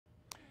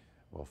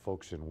Well,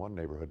 folks in one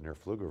neighborhood near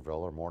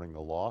Pflugerville are mourning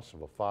the loss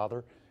of a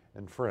father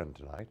and friend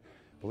tonight.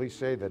 Police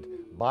say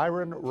that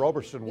Byron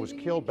Roberson was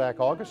killed back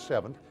August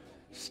 7th,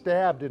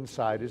 stabbed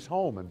inside his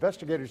home.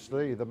 Investigators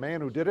say the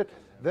man who did it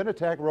then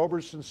attacked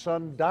Roberson's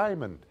son,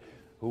 Diamond,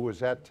 who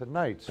was at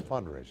tonight's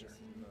fundraiser.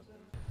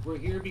 We're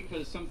here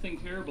because something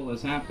terrible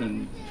has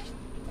happened.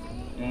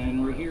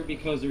 And we're here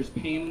because there's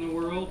pain in the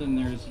world, and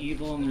there's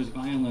evil, and there's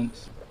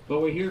violence.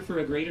 But we're here for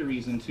a greater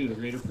reason too, a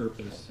greater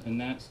purpose, and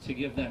that's to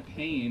give that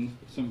pain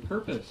some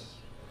purpose,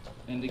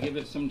 and to give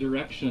it some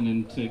direction,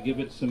 and to give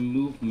it some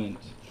movement.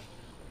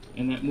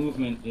 And that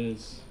movement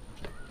is,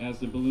 as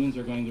the balloons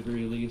are going to be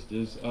released,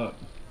 is up.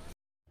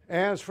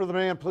 As for the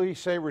man police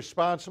say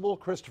responsible,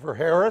 Christopher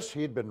Harris,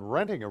 he'd been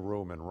renting a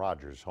room in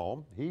Rogers'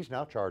 home. He's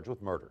now charged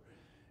with murder.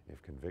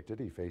 If convicted,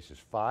 he faces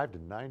 5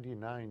 to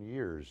 99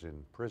 years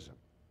in prison.